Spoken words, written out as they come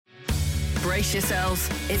Brace yourselves.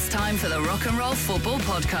 It's time for the Rock and Roll Football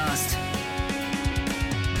Podcast.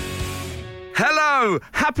 Hello,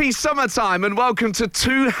 happy summertime and welcome to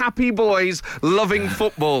Two Happy Boys Loving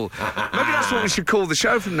Football. Maybe that's what we should call the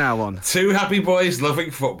show from now on. Two Happy Boys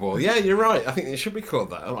Loving Football. Yeah, you're right. I think it should be called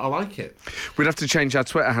that. I like it. We'd have to change our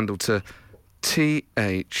Twitter handle to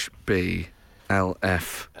THBLF.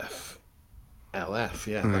 LF,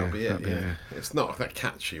 yeah, that'll be it, yeah. It's not that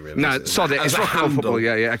catchy, really. No, sod it. It's rock and roll football,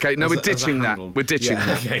 yeah. Okay, no, we're ditching that. We're ditching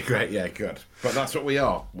that. Okay, great, yeah, good. But that's what we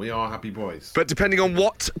are. We are Happy Boys. But depending on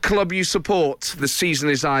what club you support, the season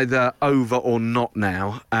is either over or not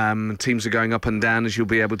now. Teams are going up and down, as you'll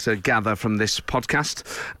be able to gather from this podcast.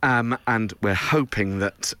 And we're hoping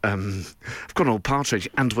that... I've gone all partridge.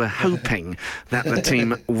 And we're hoping that the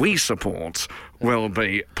team we support will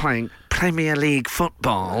be playing Premier League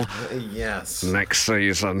football next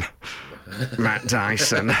season. Matt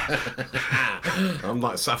Dyson. I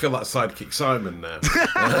feel like Sidekick Simon now.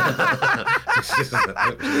 It's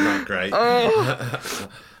not great.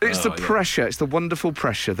 It's the pressure. It's the wonderful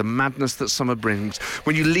pressure, the madness that summer brings.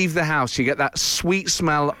 When you leave the house, you get that sweet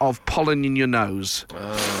smell of pollen in your nose.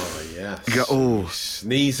 Oh, yes. You go, You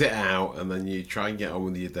sneeze it out, and then you try and get on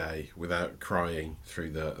with your day without crying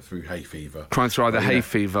through hay fever. Crying through either hay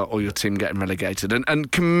fever or your team getting relegated.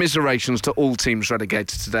 And commiserations to all teams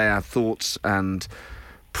relegated today. Our thoughts and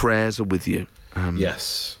prayers are with you.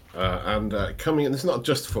 Yes. And coming in, it's not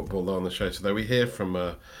just football though on the show today. We hear from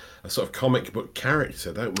a sort of comic book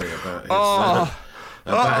character, don't we, about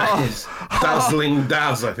his dazzling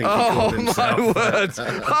Daz, I think he called himself.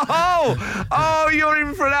 Oh, my word. You're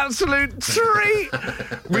in for an absolute treat.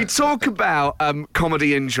 We talk about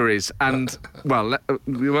comedy injuries and, well,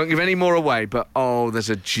 we won't give any more away, but,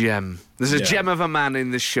 there's a gem. There's a gem of a man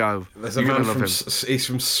in this show. There's a man he's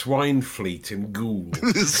from Swinefleet in Goole.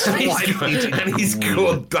 And he's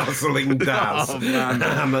called Dazzling Daz. Oh,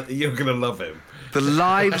 man. You're going to love him. The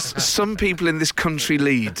lives some people in this country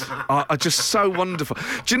lead are just so wonderful.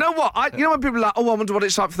 Do you know what? You know when people are like, I wonder what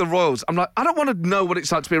it's like for the Royals. I'm like, I don't want to know what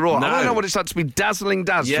it's like to be a Royal. No. I want to know what it's like to be Dazzling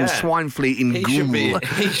Daz from Swinefleet in Goole.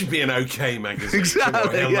 He should be an OK magazine.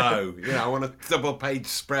 Exactly. Hello. Yeah, I want a double-page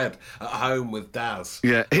spread at home with Daz.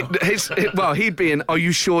 Yeah. He'd be in Are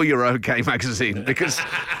You Sure You're OK magazine? Because,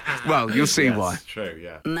 well, you'll see why. True,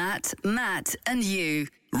 yeah. Matt, and you.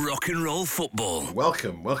 Rock and Roll Football.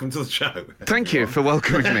 Welcome to the show. Thank you for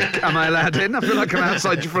welcoming me. Am I allowed in? I feel like I'm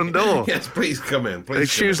outside your front door. Yes, please come in.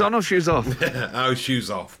 Shoes on or shoes off? Shoes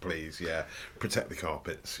off, please, yeah. Protect the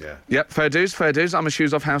carpets, yeah. Yep, fair dues. I'm a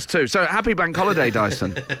shoes off house too. So, happy bank holiday,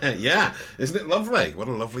 Dyson. Yeah, isn't it lovely? What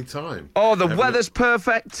a lovely time. Oh, the weather's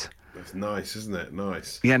perfect. It's nice, isn't it?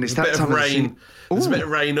 Nice. Yeah, and it's that time of rain. There's a bit of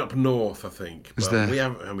rain up north, I think. Is there? We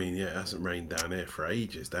haven't. I mean, it hasn't rained down here for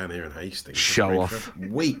ages. Down here in Hastings. Show off.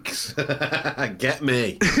 Weeks. Get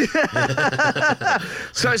me.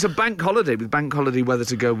 So it's a bank holiday with bank holiday weather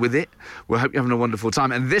to go with it. We hope you're having a wonderful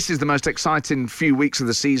time. And this is the most exciting few weeks of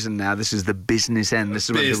the season now. This is the business end. This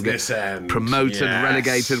is where people get promoted,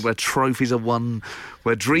 relegated, where trophies are won,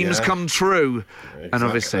 where dreams come true. Exactly. And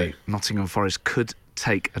obviously, Nottingham Forest could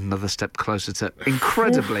take another step closer to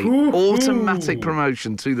incredibly automatic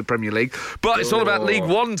promotion to the Premier League. But it's all about League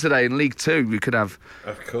One today. In League Two, we could have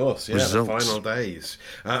results. The final days.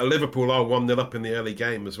 Liverpool are 1-0 up in the early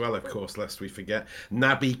game as well, of course, lest we forget.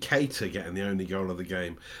 Naby Keita getting the only goal of the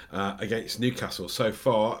game against Newcastle. So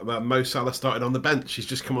far, Mo Salah started on the bench. He's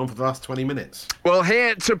just come on for the last 20 minutes. Well,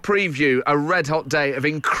 here to preview a red-hot day of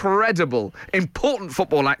incredible, important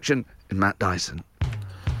football action in Matt Dyson.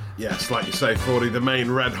 Yes, like you say, Fordy, the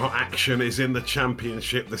main red-hot action is in the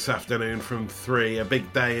Championship this afternoon from 3. A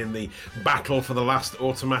big day in the battle for the last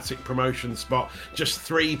automatic promotion spot. Just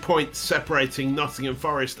 3 points separating Nottingham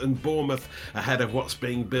Forest and Bournemouth ahead of what's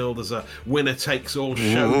being billed as a winner-takes-all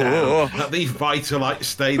showdown at the Vitalite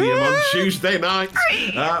Stadium on Tuesday night.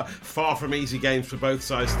 Far from easy games for both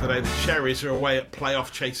sides today. The Cherries are away at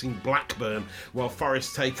playoff-chasing Blackburn, while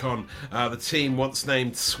Forest take on the team once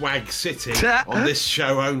named Swag City on this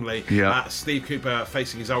show only. Steve Cooper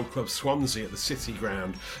facing his old club Swansea at the City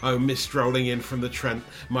Ground. Oh, mist rolling in from the Trent.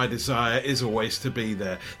 My desire is always to be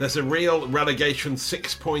there. There's a real relegation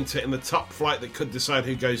 6-pointer in the top flight that could decide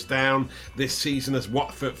who goes down this season as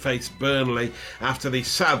Watford face Burnley after the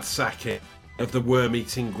sad sacking of the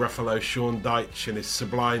worm-eating Gruffalo Sean Dyche and his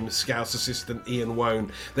sublime Scouse assistant Ian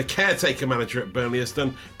Wone. The caretaker manager at Burnley has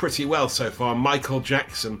done pretty well so far. Michael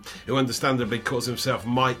Jackson, who understandably calls himself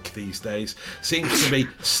Mike these days, seems to be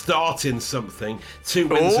starting something. 2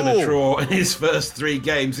 wins and a draw in his first 3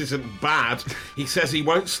 games isn't bad. He says he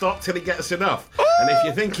won't stop till he gets enough. And if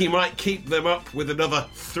you think he might keep them up with another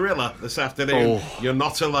thriller this afternoon, you're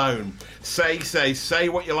not alone. Say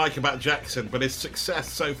what you like about Jackson, but his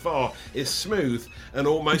success so far is smooth and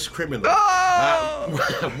almost criminal.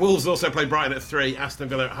 Wolves also play Brighton at 3, Aston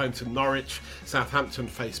Villa at home to Norwich, Southampton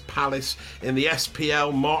face Palace. In the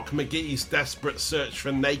SPL, Mark McGee's desperate search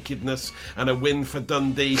for nakedness and a win for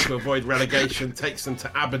Dundee to avoid relegation takes them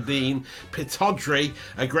to Aberdeen. Pittodrie,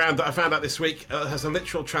 a ground that I found out this week, has a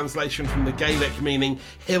literal translation from the Gaelic meaning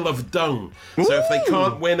hill of dung. So if they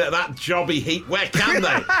can't win at that jobby heat, where can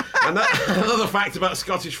they? And another fact about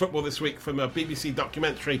Scottish football this week from a BBC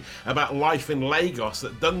documentary about life in Lagos,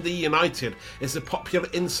 that Dundee United is a popular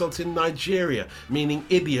insult in Nigeria, meaning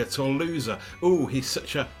idiot or loser. Ooh, he's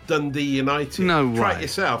such a Dundee United. No way. Try it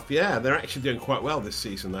yourself. Yeah, they're actually doing quite well this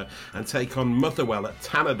season, though, and take on Motherwell at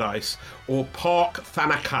Tannadice, or Park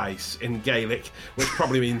Thanachais in Gaelic, which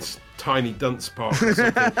probably means Tiny Dunce Park or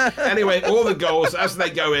something. Anyway, all the goals as they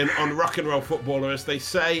go in on Rock and Roll Footballer, as they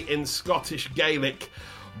say in Scottish Gaelic,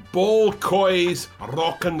 Ball Coys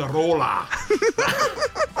Rock and Rolla.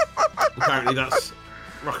 Apparently that's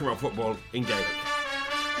Rock and Roll Football in Gaelic.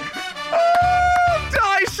 Oh,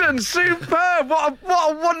 Dyson, superb! What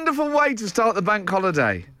a wonderful way to start the bank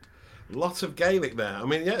holiday. Lots of Gaelic there. I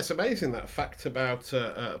mean, yeah, it's amazing, that fact about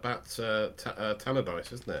Tannadice,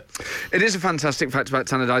 isn't it? It is a fantastic fact about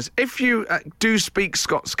Tannadice. If you do speak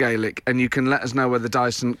Scots Gaelic, and you can let us know whether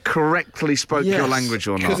Dyson correctly spoke your language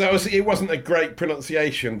or not. Because it wasn't a great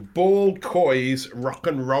pronunciation. Ball Coys Rock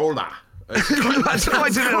and Roller. That's why I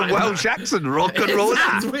did it in a Welsh accent, rock and roll. It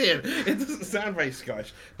sounds weird. It doesn't sound very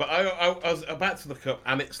Scottish. But I was about to look up,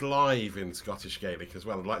 and it's live in Scottish Gaelic as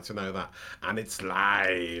well. I'd like to know that. And it's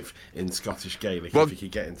live in Scottish Gaelic. Well, if you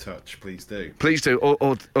could get in touch, please do. Please do.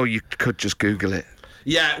 Or you could just Google it.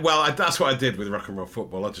 Yeah, well, that's what I did with Rock and Roll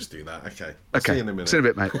Football. I'll just do that. Okay. See you in a minute. See you in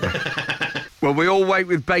a bit, mate. Well, we all wait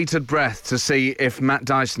with bated breath to see if Matt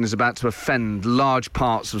Dyson is about to offend large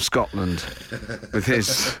parts of Scotland with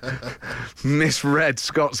his misread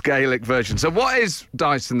Scots Gaelic version. So what is,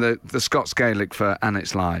 Dyson, the Scots Gaelic for And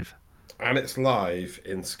It's Live? And It's Live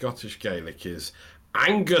in Scottish Gaelic is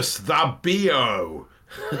Angus the Bio.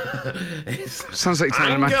 Sounds like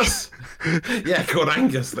Angus. Yeah, called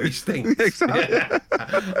Angus, these things. Exactly. Yeah.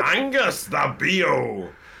 Angus the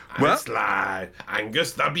Bio. Well, it's live.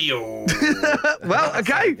 Angus the Bio. Well,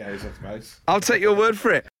 okay. Goes, I suppose. I'll take your word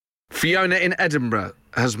for it. Fiona in Edinburgh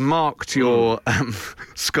has marked your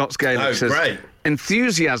Scots Gaelic. Oh, great.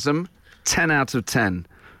 Enthusiasm, 10 out of 10.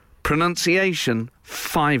 Pronunciation,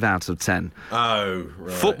 5 out of 10. Oh,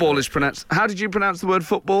 right. Football is pronounced... How did you pronounce the word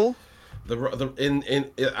football?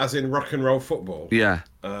 As in Rock and Roll Football. Yeah.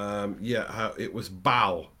 It was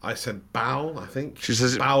Bal. I said Bal, I think. She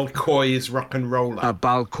says Bal Coys Rock and Roller.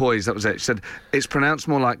 Bal Coys, that was it. She said it's pronounced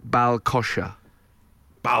more like Bal Kosher.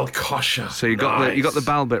 Bal Kosher. So you got the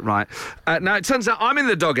Bal bit right. Now it turns out I'm in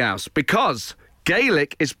the doghouse because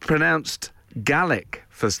Gaelic is pronounced Gaelic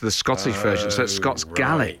for the Scottish version, so it's Scots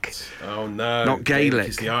Gaelic. Oh no, not Gaelic.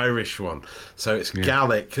 It's the Irish one, so it's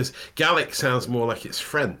Gaelic, because Gaelic sounds more like it's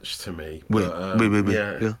French to me.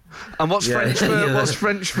 Yeah. And what's French for? What's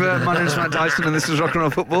French for? My name's Matt Dyson, and this is Rock and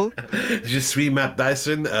Roll Football. Je suis Matt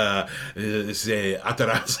Dyson. C'est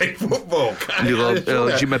Atterrasé Football.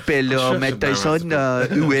 Je m'appelle Matt Dyson.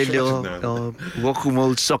 Où est le Rock and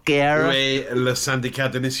Roll Soccer? Où est le syndicat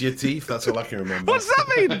d'initiative? That's all I can remember. What's that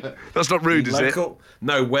mean? That's not rude, is it?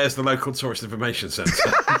 No, where's the local tourist information centre?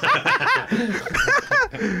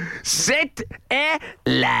 Set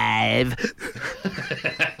Live.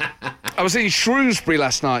 I was in Shrewsbury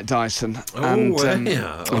last night, Dyson. I was,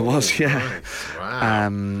 yeah. Nice.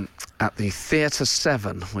 Wow. At the Theatre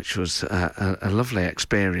 7, which was a lovely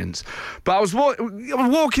experience. But I was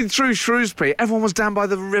walking through Shrewsbury. Everyone was down by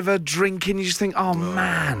the river drinking. You just think, oh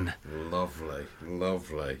man. Lovely.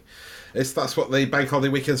 That's what the bank holiday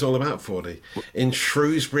weekend's all about, Fordy. In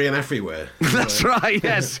Shrewsbury and everywhere. That's right,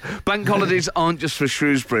 yes. Bank holidays aren't just for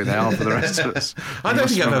Shrewsbury, they are for the rest of us. I don't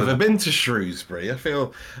think I've ever been to Shrewsbury. I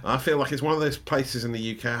feel like it's one of those places in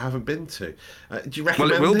the UK I haven't been to. Do you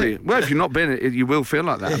recommend it? Well, it will be. Well, if you've not been, you will feel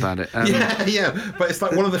like that about it. Yeah. But it's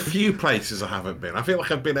like one of the few places I haven't been. I feel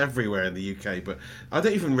like I've been everywhere in the UK, but I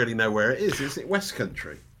don't even really know where it is. Is it West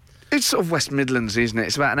Country? It's sort of West Midlands, isn't it?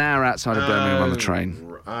 It's about an hour outside of Birmingham on the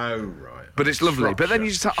train. right. But it's lovely. But then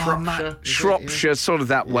you just thought, Shropshire, sort of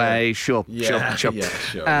that way. Sure. But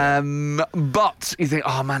you think,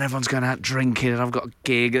 oh man, everyone's going out drinking and I've got a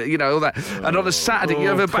gig, all that. And on a Saturday, you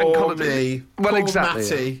have a bank holiday. Well,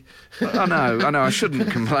 exactly. I know. I shouldn't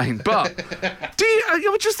complain. But I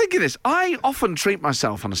was just thinking this. I often treat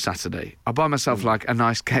myself on a Saturday. I buy myself like a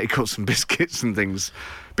nice cake or some biscuits and things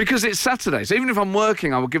because it's Saturday. So even if I'm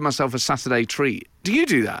working, I will give myself a Saturday treat. Do you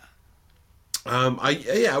do that? When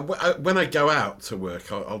I go out to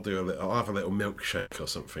work, I'll have a little milkshake or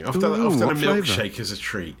something. I've done a milkshake as a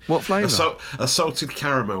treat. What flavour? A salted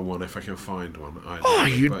caramel one, if I can find one.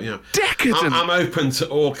 Decadent! I'm open to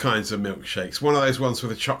all kinds of milkshakes. One of those ones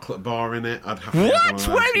with a chocolate bar in it. I'd have. What?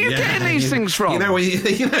 Where are you getting these things from?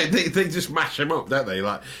 They just mash them up, don't they?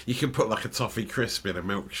 Like you can put like a toffee crisp in a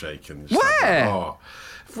milkshake and. Where?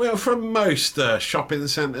 Well, from most shopping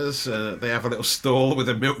centres, they have a little stall with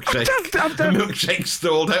a milkshake. A milkshake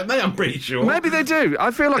stall, don't they? I'm pretty sure. Maybe they do.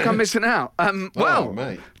 I feel like I'm missing out.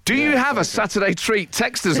 Mate. Do you have a Saturday treat?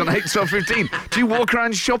 Text us on 81215. Do you walk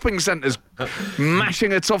around shopping centres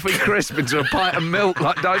mashing a toffee crisp into a pint of milk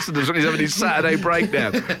like Dyson does when he's having his Saturday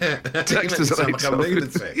breakdown? Text us on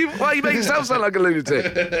 81215. Why you make yourself sound like a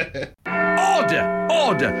lunatic? Order!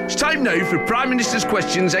 It's time now for Prime Minister's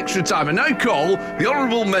Questions Extra Time. And now call the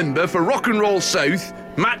Honourable Member for Rock and Roll South,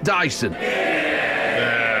 Matt Dyson.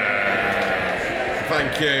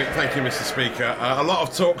 Thank you, Mr. Speaker. A lot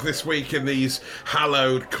of talk this week in these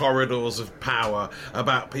hallowed corridors of power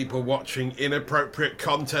about people watching inappropriate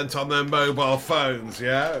content on their mobile phones,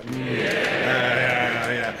 yeah?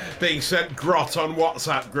 Being sent grot on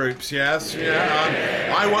WhatsApp groups, yes?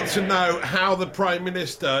 Yeah. I want to know how the Prime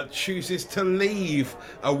Minister chooses to leave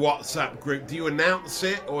a WhatsApp group. Do you announce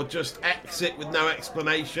it or just exit with no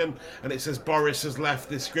explanation and it says Boris has left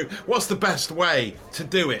this group? What's the best way to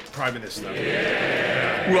do it, Prime Minister?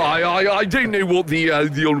 Well, I don't know what the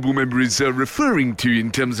Honourable Member is referring to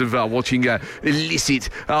in terms of watching illicit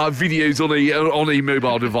videos on a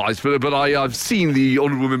mobile device, but I've seen the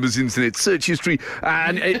Honourable Member's internet search history,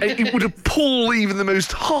 and it would appall even the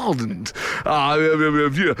most hardened listener.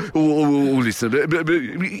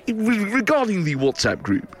 Regarding the WhatsApp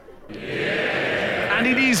group, and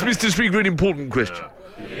it is, Mr. Speaker, an important question.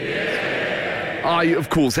 I, of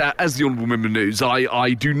course, as the Honourable Member knows,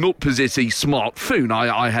 I do not possess a smartphone.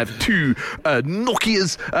 I have two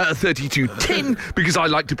Nokias 3210 because I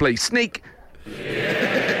like to play Snake.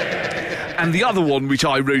 And the other one, which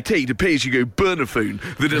I rotate, a pay-as-you-go burner phone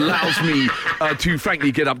that allows me to,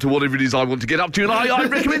 frankly, get up to whatever it is I want to get up to. And I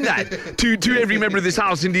recommend that to every member of this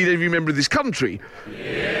House, indeed every member of this country.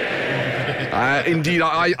 Indeed,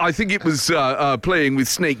 I think it was playing with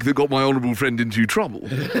Snake that got my honourable friend into trouble.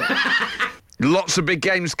 Lots of big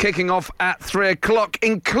games kicking off at 3 o'clock,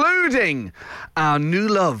 including our new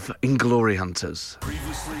love in Glory Hunters.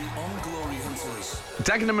 Previously on Glory Hunters.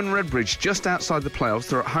 Dagenham and Redbridge just outside the playoffs.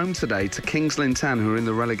 They're at home today to Kings Lynn Town, who are in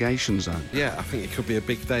the relegation zone. Yeah, I think it could be a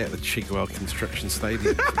big day at the Chigwell Construction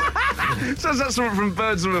Stadium. Sounds like something from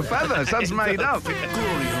Birds of a Feather. Sounds made up. Glory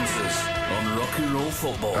Hunters on Rock and Roll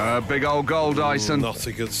Football. Big old goal, Dyson. Not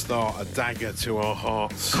a good start. A dagger to our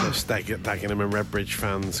hearts, Dagenham and Redbridge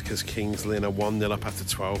fans, because Kings Lynn are 1-0 up after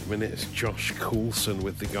 12 minutes. Josh Coulson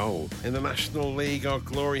with the goal. In the National League, our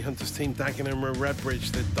Glory Hunters team, Dagenham and Redbridge,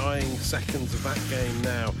 they're dying seconds of that game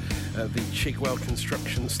now at the Chigwell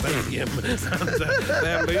Construction Stadium. And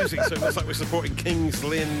they're losing, so it looks like we're supporting Kings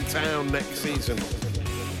Lynn Town next season.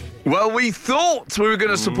 Well, we thought we were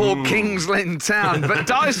going to support Kings Lynn Town, but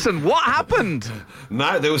Dyson, what happened?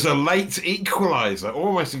 No, there was a late equaliser,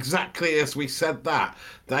 almost exactly as we said that.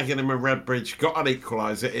 Dagenham and Redbridge got an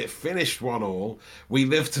equaliser. It finished 1-1. We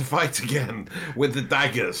live to fight again with the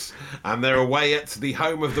Daggers, and they're away at the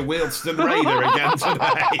home of the Wealdstone Raider again today.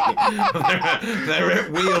 they're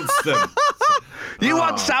at Wealdstone. You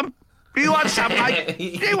want some? You want some, mate?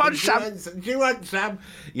 You want some? Do you want some?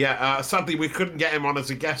 Yeah, sadly, we couldn't get him on as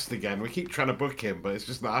a guest again. We keep trying to book him, but it's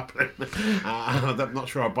just not happening. I'm not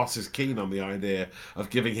sure our boss is keen on the idea of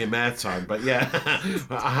giving him airtime, but yeah,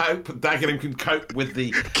 I hope Dagenham can cope with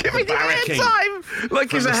the giving him airtime?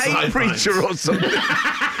 Like he's a hate preacher or something.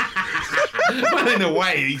 Well, in a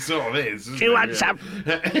way, he sort of is. Do you want some?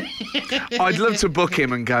 I'd love to book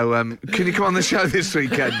him and go, can you come on the show this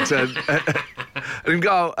weekend? And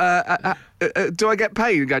go, do I get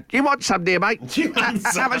paid? And go, you want some, dear mate?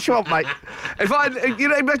 How much you want, mate? If I,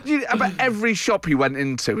 imagine about every shop he went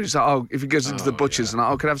into, he's like, if he goes into the butcher's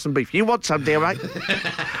and can I have some beef? You want some, dear mate?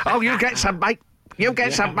 You'll get some, mate. You'll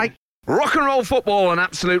get some, mate. Rock and roll football on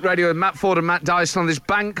Absolute Radio with Matt Ford and Matt Dyson on this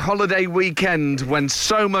bank holiday weekend when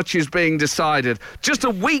so much is being decided. Just a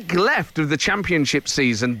week left of the championship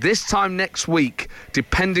season. This time next week,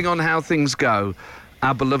 depending on how things go,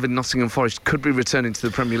 our beloved Nottingham Forest could be returning to the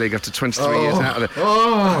Premier League after 23 years out of it.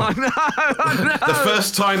 I know. The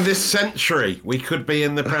first time this century we could be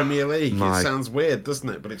in the Premier League. It sounds weird, doesn't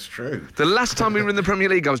it? But it's true. The last time we were in the Premier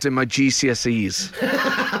League, I was doing my GCSEs.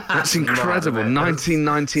 That's incredible.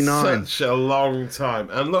 1999. Such a long time.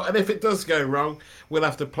 And look, and if it does go wrong, we'll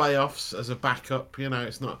have to playoffs as a backup. You know,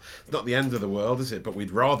 it's not the end of the world, is it? But we'd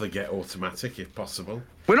rather get automatic if possible.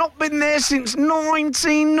 We've not been there since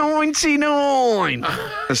 1999,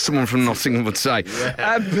 as someone from Nottingham would say.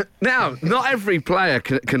 Yeah. Now, not every player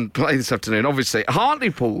can play this afternoon, obviously.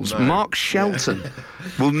 Hartlepool's Mark Shelton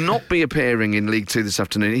will not be appearing in League Two this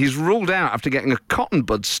afternoon. He's ruled out after getting a cotton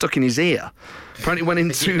bud stuck in his ear. Apparently went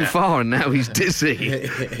in too far and now he's dizzy.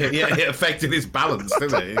 It affected his balance,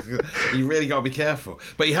 didn't it? You really got to be careful.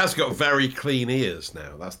 But he has got very clean ears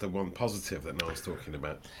now. That's the one positive that Niall's talking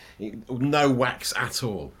about. No wax at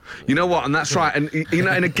all. You know what? And that's right. And, you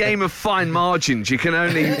know, in a game of fine margins, you can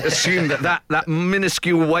only assume that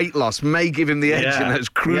minuscule weight loss may give him the edge in those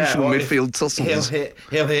crucial midfield tussles.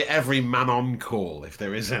 He'll hear every man on call, if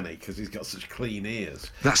there is any, because he's got such clean ears.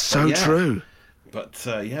 That's so true. But,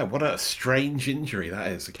 what a strange injury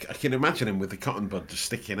that is. I can imagine him with the cotton bud just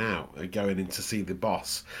sticking out and going in to see the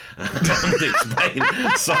boss and explain,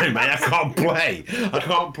 sorry, mate, I can't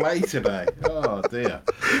play today. Oh, dear.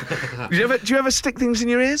 Do you ever stick things in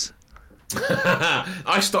your ears?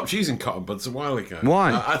 I stopped using cotton buds a while ago.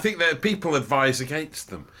 Why? I think that people advise against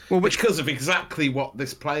them. Well, because of exactly what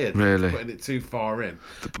this player did, putting it too far in.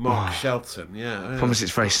 Mark Shelton, I promise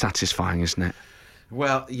it's very satisfying, isn't it?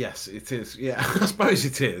 Well, yes, it is. Yeah, I suppose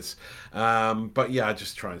it is. But I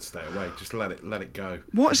just try and stay away. Just let it go.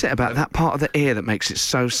 What is it about that part of the ear that makes it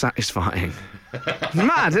so satisfying?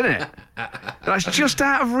 Mad, isn't it? That's just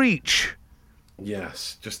out of reach.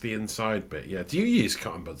 Yes, just the inside bit. Yeah. Do you use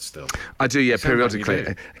cotton buds still? I do,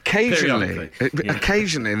 periodically. Occasionally,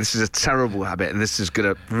 this is a terrible habit, and this is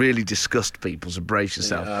going to really disgust people, so brace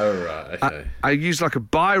yourself. Oh, right, okay. I use like a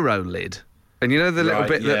biro lid, and you know the little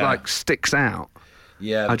bit that like sticks out?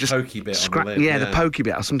 Yeah, the pokey bit on the lid. Yeah, the pokey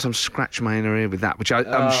bit. I sometimes scratch my inner ear with that, which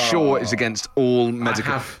I'm sure is against all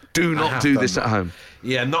medical... Do not do this at home.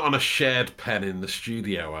 Yeah, not on a shared pen in the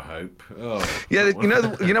studio, I hope. Oh, yeah,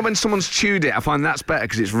 you know when someone's chewed it, I find that's better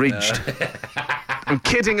because it's ridged. I'm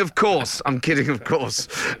kidding, of course.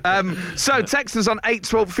 So text us on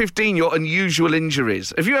 81215 your unusual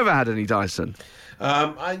injuries. Have you ever had any, Dyson?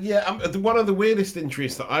 One of the weirdest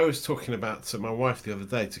injuries that I was talking about to my wife the other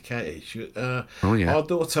day, to Katie. Our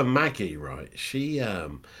daughter Maggie, right? She,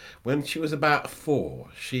 when she was about 4,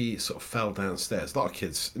 she sort of fell downstairs. A lot of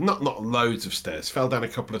kids, not loads of stairs, fell down a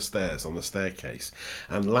couple of stairs on the staircase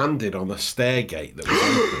and landed on the stairgate that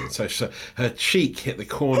was open. So her cheek hit the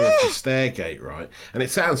corner of the stairgate, right? And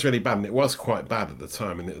it sounds really bad, and it was quite bad at the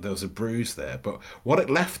time, and there was a bruise there. But what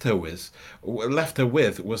it left her with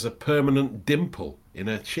was a permanent dimple in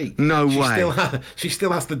her cheek. No way. She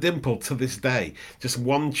still has the dimple to this day. Just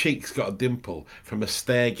one cheek's got a dimple from a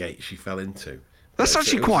stairgate she fell into. That's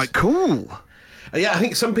actually quite cool. Yeah, I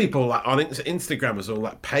think some people on Instagrammers all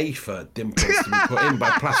pay for dimples to be put in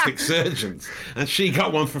by plastic surgeons, and she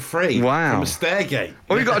got one for free from a stairgate.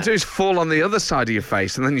 All you got to do is fall on the other side of your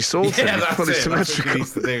face, and then you sort it. Yeah, that's it. That's what she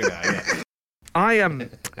needs to do now. Yeah. I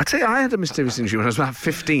tell you, I had a mysterious injury when I was about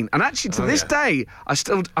 15, and actually to this day, I've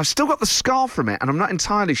still got the scar from it, and I'm not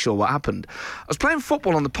entirely sure what happened. I was playing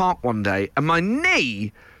football on the park one day, and my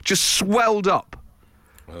knee just swelled up,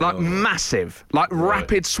 like massive, like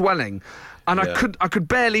rapid swelling, and I could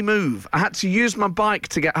barely move. I had to use my bike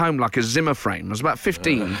to get home, like a Zimmer frame. I was about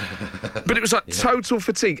 15, but it was like total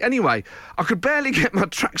fatigue. Anyway, I could barely get my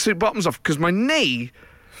tracksuit bottoms off because my knee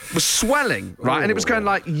was swelling, right? And it was going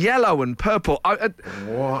like yellow and purple.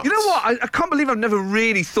 What? You know what? I can't believe I've never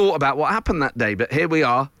really thought about what happened that day, but here we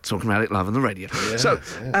are, talking about it live on the radio. Yeah,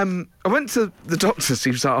 I went to the doctor, he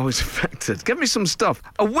was like, oh, it's infected. Give me some stuff.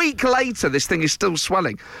 A week later, this thing is still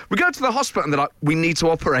swelling. We go to the hospital and they're like, we need to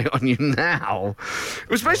operate on you now. It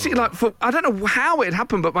was basically like, I don't know how it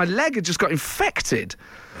happened, but my leg had just got infected.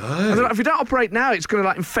 And like, if you don't operate now, it's going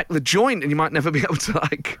to infect the joint, and you might never be able to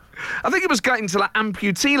I think it was getting to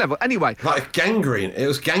amputee level. Anyway, like gangrene. It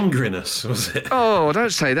was gangrenous, was it? Oh,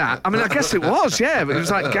 don't say that. I mean, I guess it was, yeah, but it was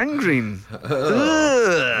like gangrene.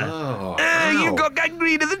 You've got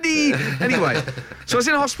gangrene of the knee. Anyway, so I was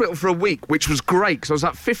in hospital for a week, which was great because I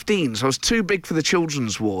was 15, so I was too big for the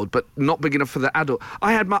children's ward, but not big enough for the adult.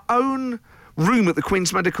 I had my own room at the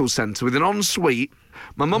Queen's Medical Centre with an ensuite.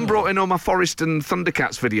 My mum brought in all my Forest and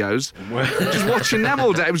Thundercats videos. Just watching them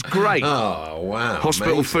all day. It was great. Oh, wow.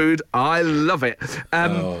 Hospital amazing. food. I love it.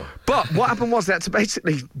 But what happened was they had to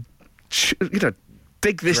basically,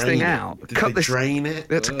 dig this thing out. Drain it?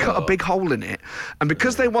 They had to cut a big hole in it. And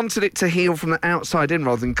because they wanted it to heal from the outside in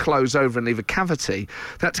rather than close over and leave a cavity,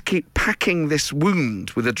 they had to keep packing this wound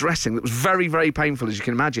with a dressing that was very, very painful, as you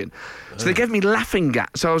can imagine. So they gave me laughing gas.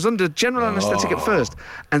 So I was under general anaesthetic at first,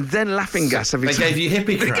 and then laughing gas every time. They gave you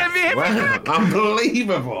hippie crack? They gave me hippie crack!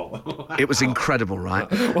 Unbelievable. It was incredible, right?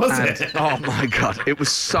 Was it? Oh, my God. It was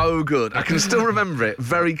so good. I can still remember it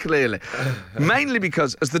very clearly. Mainly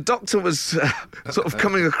because as the doctor was sort of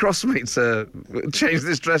coming across me to change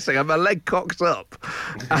this dressing, I had my leg cocked up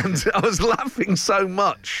and I was laughing so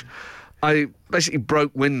much I basically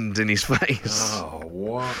broke wind in his face. Oh,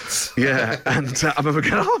 what? Yeah, and I remember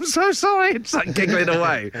going, I'm so sorry. It's like giggling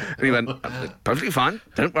away. And he went, perfectly fine.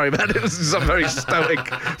 Don't worry about it. It was very stoic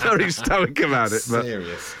about it. But,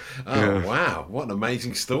 serious. Oh, wow. What an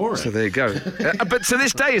amazing story. So there you go. But to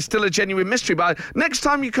this day, it's still a genuine mystery. But next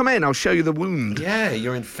time you come in, I'll show you the wound. Yeah,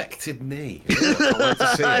 your infected knee. Yeah, I can't wait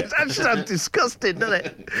to see it. That sounds disgusting, doesn't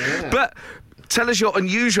it? Yeah. But tell us your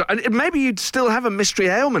unusual... And maybe you'd still have a mystery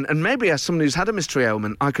ailment, and maybe as someone who's had a mystery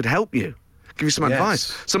ailment, I could help you. Give you some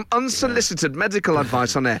advice. Some unsolicited medical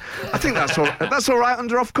advice on air. I think that's all right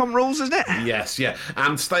under Ofcom rules, isn't it? Yes, yeah.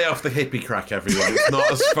 And stay off the hippie crack, everyone. It's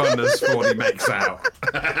not as fun as 40 makes out.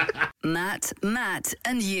 Matt,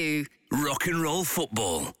 and you. Rock and roll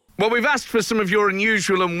football. Well, we've asked for some of your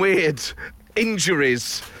unusual and weird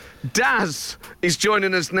injuries. Daz is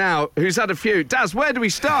joining us now, who's had a few. Daz, where do we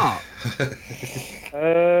start?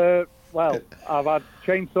 Well, I've had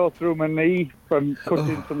chainsaw through my knee from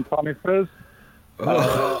cutting some conifers.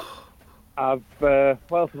 What else have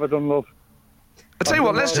I done, love? I tell you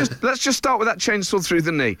what, let's just start with that chainsaw through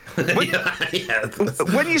the knee.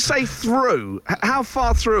 When you say through, how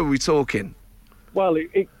far through are we talking? Well,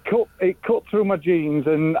 it cut through my jeans,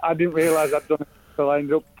 and I didn't realise I'd done it until I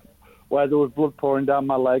ended up where there was blood pouring down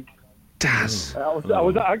my leg. Daz. I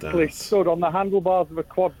was actually stood on the handlebars of a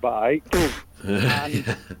quad bike and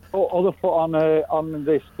put other foot on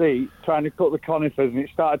this seat trying to cut the conifers, and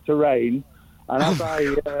it started to rain. And as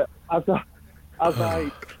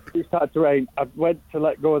it started to rain, I went to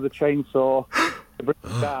let go of the chainsaw to bring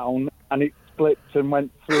it down, and it slipped and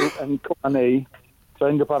went through and cut my knee. So I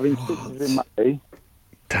ended up having stitches in my knee.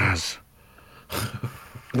 Daz.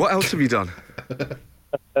 What else have you done?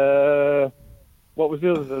 What was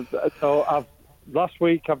the other? So last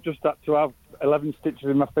week I've just had to have 11 stitches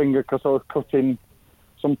in my finger because I was cutting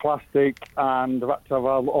some plastic, and I've had to have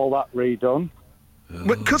all that redone.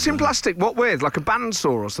 But cutting plastic, what with? Like a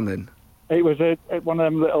bandsaw or something? It was one of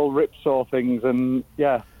them little rip saw things, and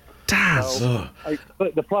yeah. Daz! So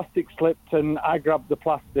the plastic slipped, and I grabbed the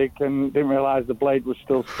plastic and didn't realise the blade was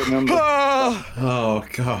still spinning under. Oh,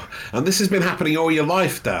 God. And this has been happening all your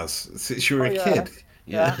life, Daz, since you were a kid.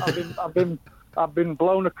 Yeah, I've been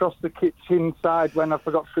blown across the kitchen side when I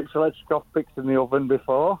forgot to switch the electric off fixing the oven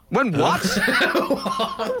before. When what?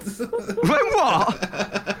 When what?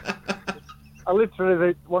 I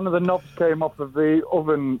literally, one of the knobs came off of the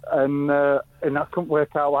oven, and I couldn't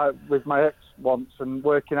work out why, with my ex once, and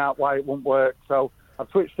working out why it wouldn't work. So I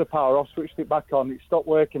switched the power off, switched it back on, it stopped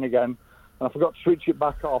working again, and I forgot to switch it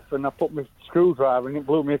back off, and I put my screwdriver, and it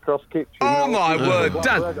blew me across the kitchen. Oh, my word,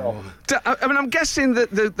 Dad. I mean, I'm guessing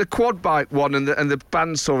that the quad bike one and the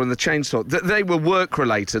bandsaw and the chainsaw, that they were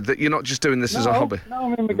work-related, that you're not just doing this as a hobby. No,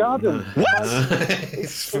 I'm in the garden. What?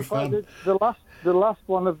 It's for fun. The last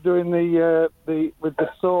one of doing the with the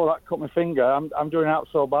saw that cut my finger, I'm doing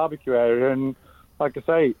outdoor barbecue area, and like I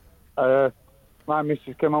say, my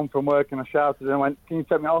missus came home from work, and I shouted and I went, "Can you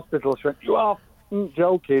take me to hospital?" She went, "You are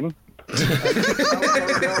joking."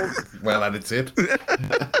 Well edited.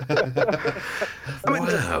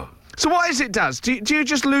 Wow. So what is it, Daz? Do you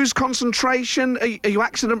just lose concentration? Are you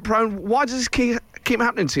accident prone? Why does this keep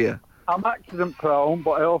happening to you? I'm accident prone,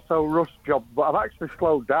 but I also rush jobs. But I've actually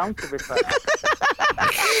slowed down, to be fair.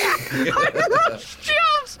 Rush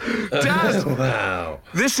jobs! Daz! Wow.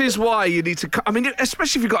 This is why you need to... I mean,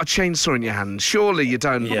 especially if you've got a chainsaw in your hand. Surely you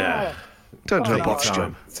don't... Yeah. Don't do a box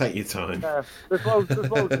job. Take your time. Yeah, there's loads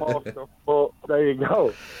more stuff, but there you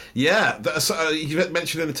go. Yeah, you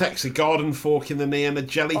mentioned in the text a garden fork in the knee and a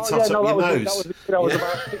jelly tot up your nose. I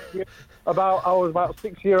was about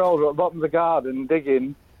 6 years old at the bottom of the garden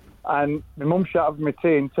digging, and my mum shouted at my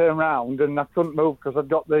tea and turned round, and I couldn't move because I'd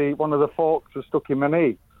got one of the forks was stuck in my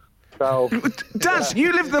knee. So, Daz,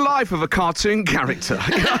 you live the life of a cartoon character.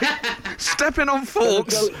 Stepping on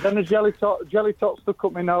forks. Then a jelly tot stuck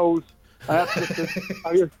up my nose.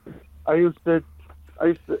 I used to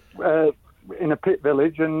in a pit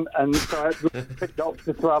village, and so I had to pick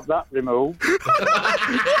doctor to have that removed.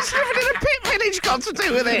 What's living in a pit village got to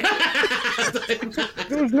do with it?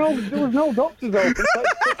 There was no doctors open.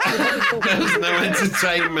 There was no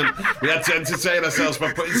entertainment. We had to entertain ourselves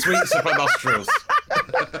by putting sweets up our nostrils.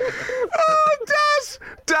 Oh,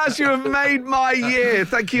 Daz, you have made my year.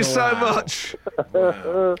 Thank you so much.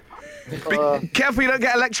 Wow. Be careful you don't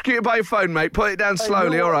get electrocuted by your phone, mate. Put it down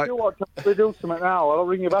slowly, all right? We do something now. I'll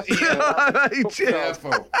ring you back.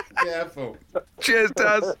 Careful. Cheers,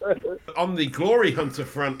 Daz. On the Glory Hunter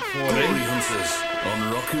front, Glory Hunters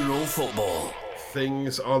on Rock and Roll Football.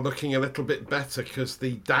 things are looking a little bit better because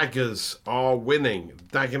the Daggers are winning.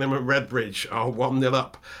 Dagenham and Redbridge are 1-0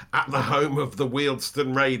 up at the home of the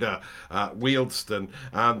Wealdstone Raider, Wealdstone.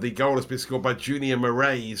 And the goal has been scored by Junior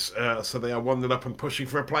Moraes, so they are 1-0 up and pushing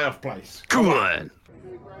for a playoff place. Come on!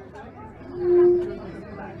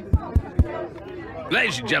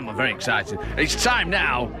 Ladies and gentlemen, very excited. It's time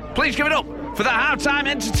now. Please give it up for the Halftime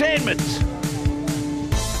Entertainment.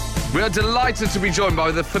 We are delighted to be joined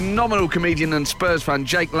by the phenomenal comedian and Spurs fan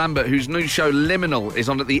Jake Lambert, whose new show Liminal is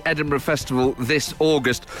on at the Edinburgh Festival this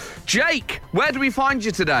August. Jake, where do we find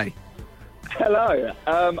you today? Hello,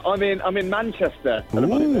 I'm in Manchester at the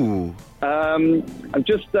moment. I'm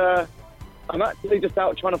actually just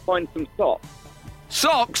out trying to find some socks.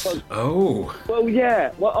 Socks? Oh. Well,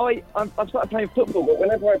 yeah. Well, I've started playing football, but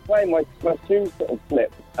whenever I play, my shoes sort of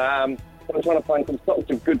slip. So I'm trying to find some socks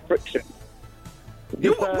with good friction.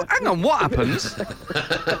 Hang on, what happens? Is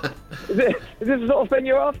this the sort of thing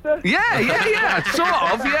you're after? Yeah,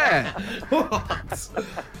 sort of, yeah. What?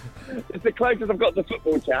 It's the closest I've got to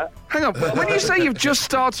football chat. Hang on, when you say you've just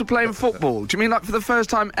started playing football, do you mean like for the first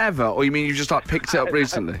time ever, or you mean you just like picked it up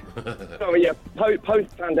recently? Sorry, yeah,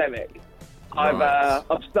 post-pandemic.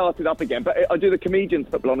 I've started up again, but I do the comedian's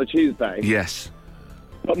football on a Tuesday. Yes.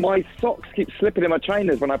 But my socks keep slipping in my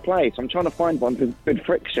trainers when I play, so I'm trying to find one with good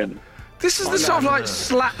friction. This is the sort of like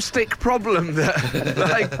slapstick problem that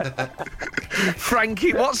like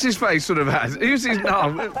Frankie, what's his face sort of has. Who's his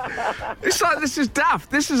no? It's like this is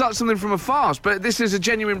daft. This is like something from a farce, but this is a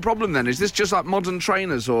genuine problem then. Is this just like modern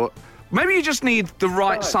trainers, or maybe you just need the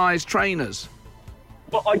right size trainers?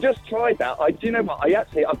 Well, I just tried that. Do you know what? I'm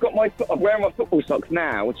wearing my football socks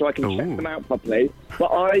now, so I can check them out properly.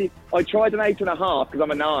 But I tried an 8.5 because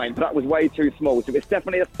I'm a 9, but that was way too small. So it's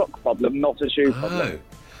definitely a sock problem, not a shoe problem.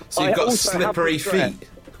 So you've got slippery feet.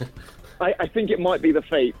 I think it might be the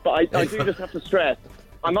feet, but I do just have to stress.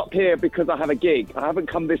 I'm up here because I have a gig. I haven't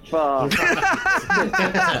come this far.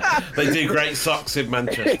 They do great socks in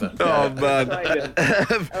Manchester. Oh, man.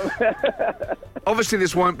 Obviously,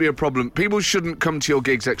 this won't be a problem. People shouldn't come to your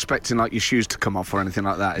gigs expecting like your shoes to come off or anything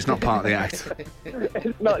like that. It's not part of the act.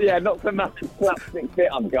 It's not the massive slapstick fit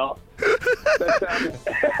I've got.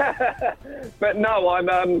 But no, I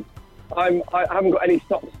haven't got any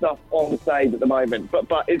sock stuff on stage at the moment, but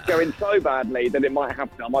it's going so badly that it might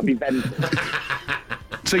happen. I might be venting.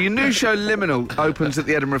 So your new show Liminal opens at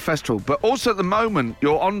the Edinburgh Festival, but also at the moment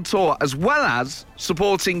you're on tour as well as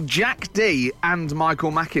supporting Jack Dee and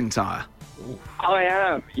Michael McIntyre. I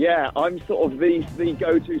am, yeah. I'm sort of the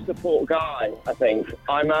go-to support guy, I think.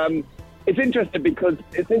 It's interesting because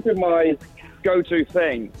it's into my go-to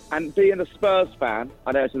thing, and being a Spurs fan,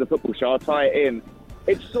 I know it's a football show, I'll tie it in.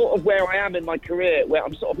 It's sort of where I am in my career, where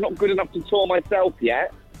I'm sort of not good enough to tour myself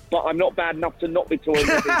yet, but I'm not bad enough to not be touring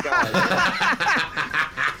with these guys.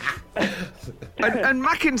 And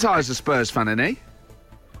McIntyre's a Spurs fan, isn't he?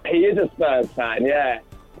 He is a Spurs fan, yeah.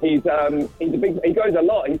 He's a big. He goes a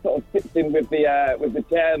lot. He sort of sits in with the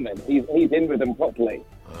chairman. He's in with them properly.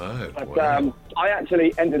 Oh, but wow. I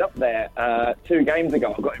actually ended up there 2 games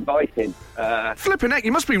ago. I got invited. Flipping heck,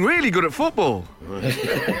 you must be really good at football.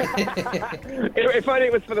 If only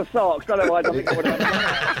it was for the socks. Otherwise, I think I would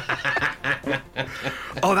have.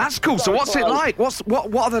 Oh, that's cool. So what's it like? What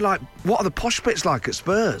are the What are the posh bits like at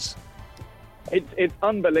Spurs? It's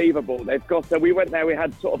unbelievable. They've got. We went there. We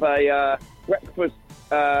had sort of a breakfast.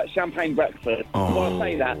 Champagne breakfast. Oh. Well,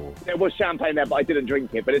 I say that there was champagne there, but I didn't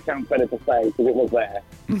drink it. But it sounds better to say because it was there.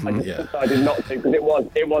 I just decided not to because it was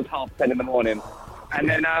 10:30 in the morning, and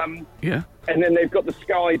then and then they've got the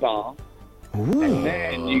Sky Bar. Ooh. And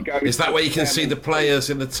then you go. Is that where you can see the players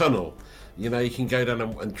in the tunnel? You know, you can go down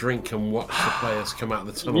and drink and watch the players come out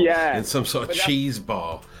of the tunnel in some sort of cheese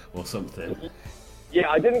bar or something. Yeah,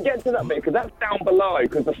 I didn't get to that bit because that's down below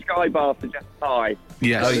because the Sky Bar suggests high.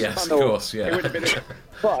 Yes. Oh, yes, of course, yeah. It would have been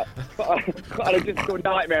but a logistical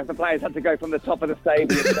nightmare if the players had to go from the top of the stadium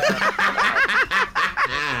down.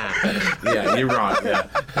 Yeah, you're right, yeah.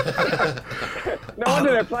 No wonder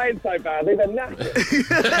wonder they're playing so badly. They're knackered.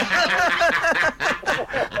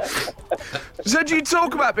 So do you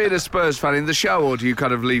talk about being a Spurs fan in the show, or do you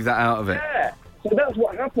kind of leave that out of it? Yeah. So that's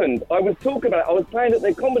what happened. I was playing at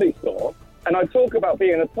the Comedy Store, and I talk about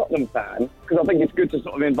being a Tottenham fan, because I think it's good to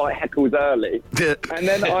sort of invite heckles early. And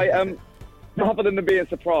then I, rather than them being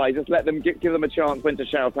surprised, just let them give them a chance when to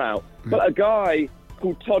shout out. But a guy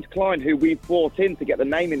called Todd Klein, who we brought in to get the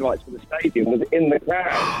naming rights for the stadium, was in the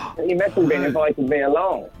crowd. And he messaged me and invited me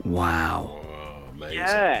along. Wow. Oh, amazing.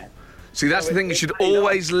 Yeah. See, that's the thing. You should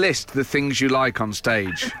always list the things you like on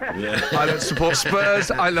stage. Yeah. I don't support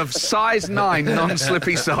Spurs. I love size 9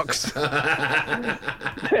 non-slippy socks. And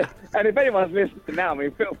if anyone's listening now,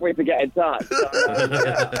 feel free to get in touch.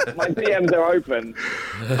 My DMs are open.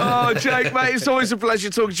 Oh, Jake, mate, it's always a pleasure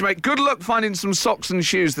talking to you, mate. Good luck finding some socks and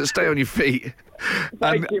shoes that stay on your feet.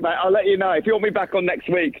 Thank you, mate. I'll let you know. If you want me back on next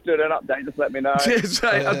week doing an update, just let me know. Cheers,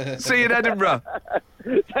 mate. I'll see you in Edinburgh.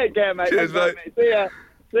 Take care, mate. Cheers, mate. See ya.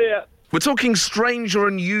 See ya. We're talking strange or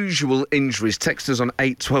unusual injuries. Text us on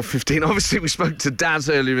 8 12 15. Obviously, we spoke to Daz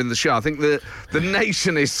earlier in the show. I think the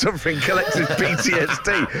nation is suffering collective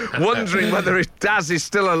PTSD, wondering whether if Daz is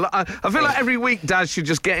still alive. I feel like every week Daz should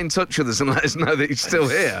just get in touch with us and let us know that he's still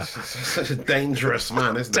here. Such a dangerous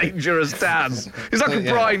man, isn't he? Dangerous Daz. He's like a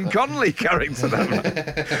Brian Connolly character, that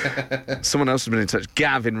man. Someone else has been in touch.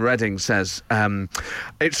 Gav in Reading says,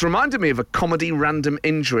 it's reminded me of a comedy random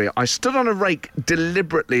injury. I stood on a rake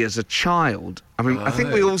deliberately as a child. I mean, I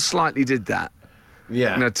think we all slightly did that.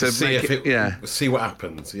 Yeah, You know, to see make if it- see what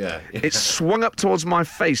happens. Yeah. It swung up towards my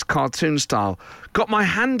face, cartoon style, got my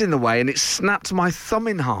hand in the way, and it snapped my thumb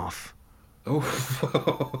in half.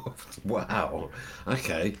 Oh, wow.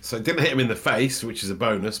 Okay, so it didn't hit him in the face, which is a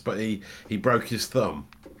bonus, but he broke his thumb.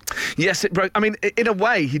 Yes, it broke. I mean, in a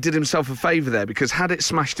way, he did himself a favour there, because had it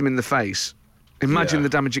smashed him in the face, imagine the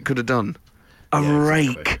damage it could have done. A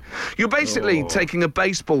rake. Exactly. You're basically taking a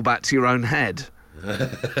baseball bat to your own head.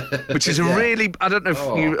 Which is a really... I don't know if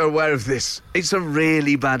you're aware of this. It's a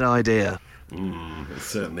really bad idea. It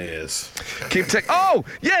certainly is. Keep Oh,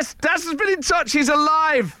 yes, Daz has been in touch. He's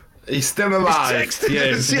alive. He's still alive. He's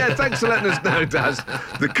texted us. Yeah, thanks for letting us know, Daz.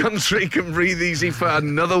 The country can breathe easy for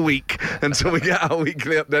another week until we get our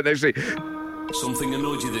weekly update next week. Something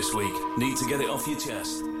annoyed you this week? Need to get it off your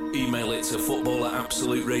chest? Email it to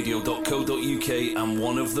football@absoluteradio.co.uk and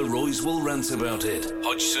one of the Roys will rant about it.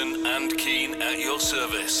 Hodgson and Keane at your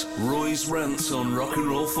service. Roy's rants on rock and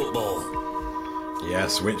roll football.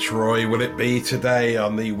 Yes, which Roy will it be today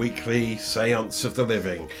on the weekly Seance of the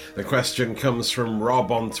Living? The question comes from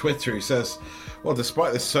Rob on Twitter, who says, well,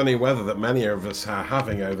 despite the sunny weather that many of us are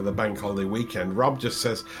having over the bank holiday weekend, Rob just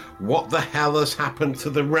says, what the hell has happened to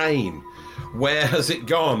the rain? Where has it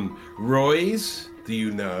gone? Roy's? Do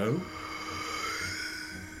you know?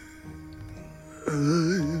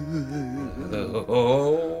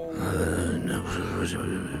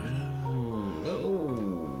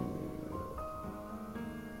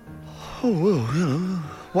 Oh, well, you know,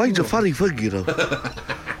 rain's a funny thing, you know.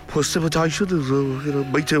 Precipitation is,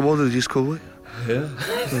 meteorologists call it. Yeah.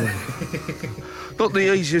 Not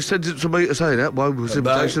the easiest sentence for me to say that, one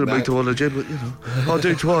precipitation and meteorology, but, you know, I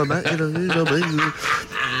do try, Matt, you know what I mean?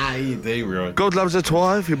 You do, Roy. God loves a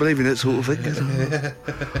try, if you believe in that sort of thing. You know.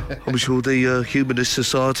 I'm sure the Humanist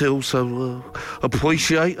Society also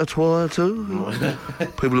appreciate a try too.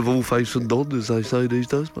 People of all faiths and none, as they say these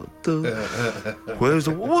days. But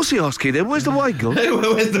what's he asking then? Where's the rain gone?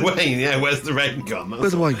 Where's the rain? Yeah, where's the rain gone?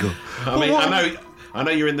 Where's the rain gone? I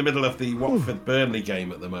know you're in the middle of the Watford-Burnley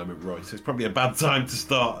game at the moment, Roy, so it's probably a bad time to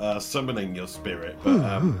start summoning your spirit.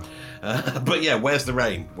 But yeah, where's the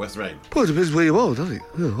rain? Where's the rain? Well, it depends where you are, doesn't it?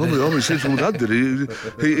 Yeah, I'm in central London.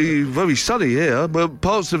 It's very sunny here, but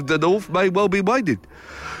parts of the north may well be raining,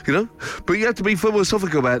 you know. But you have to be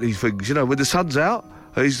philosophical about these things, you know. When the sun's out,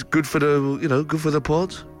 it's good for the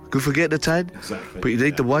plants, good for getting a tan. Exactly. But you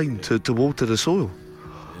need the rain to water the soil.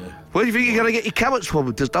 Where do you think you're going to get your carrots from?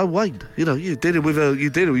 There's no rain. You know, you're dealing with what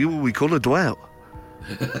we call a drought.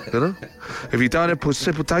 You know? If you don't have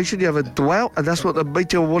precipitation, you have a drought, and that's what the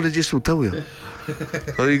meteorologists will tell you.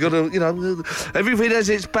 So you got to, you know, everything has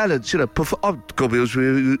its balance, you know. I've got to be honest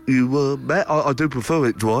with you, Matt, I do prefer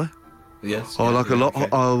it dry. Yes. I like a lot. Okay.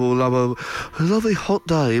 I will love a lovely hot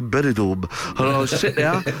day in Benidorm, and I'll sit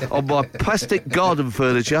there on my plastic garden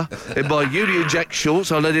furniture in my Union Jack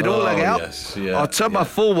shorts. I'll let it all hang out. Yes, yeah, I'll turn my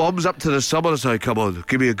forearms up to the sun and say, "Come on,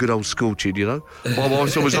 give me a good old scorching," you know. My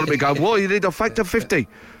wife's always on me going, "Why you need a factor 50?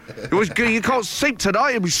 You can't sleep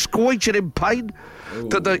tonight. You'll be squeaking in pain.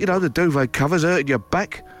 The duvet covers hurting your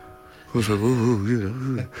back." I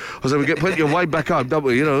said, we get plenty of way back home, don't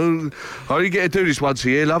we? I only get to do this once a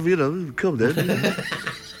year, love. Come then.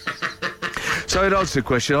 So in answer to the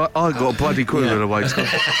question, I got a bloody quill in the waistcoat.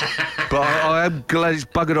 But I am glad it's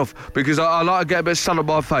buggered off because I like to get a bit of sun on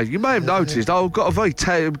my face. You may have noticed I've got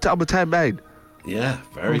I'm a tan man. Yeah,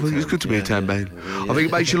 very tan. It's good to be a tan man. I think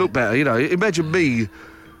it makes you look better, Imagine me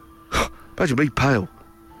pale.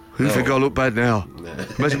 Who think I look bad now? No.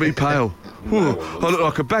 Imagine me pale. Ooh, I look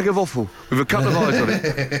like a bag of offal with a couple of eyes on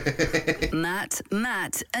it.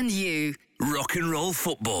 Matt, and you. Rock and roll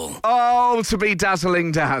football. Oh, to be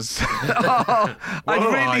dazzling Daz. I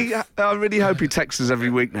really hope he texts us every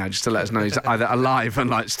week now just to let us know he's either alive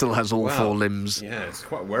and still has all four limbs. Yeah, it's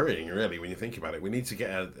quite worrying, really, when you think about it. We need to get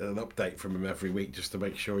an update from him every week just to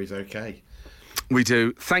make sure he's okay. We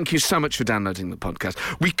do. Thank you so much for downloading the podcast.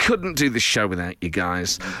 We couldn't do this show without you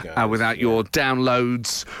guys, without your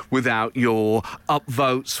downloads, without your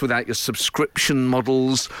upvotes, without your subscription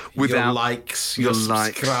models, without your likes, your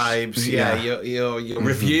subscribes, your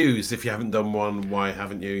reviews. If you haven't done one, why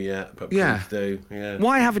haven't you yet? But please do. Yeah.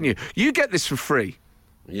 Why haven't you? You get this for free.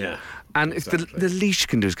 Yeah. And exactly. If the least you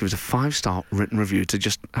can do is give us a 5-star written review to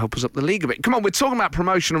just help us up the league a bit. Come on, we're talking about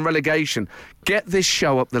promotion and relegation. Get this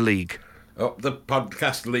show up the league. Up the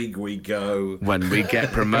podcast league we go. When we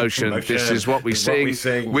get promotion, this is what we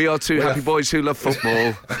sing. We are two happy boys who love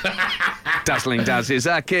football. Dazzling Daz is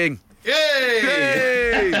our king. Yay!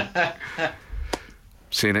 Yay!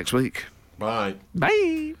 See you next week. Bye.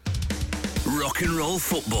 Bye. Rock and roll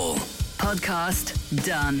football. Podcast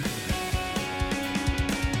done.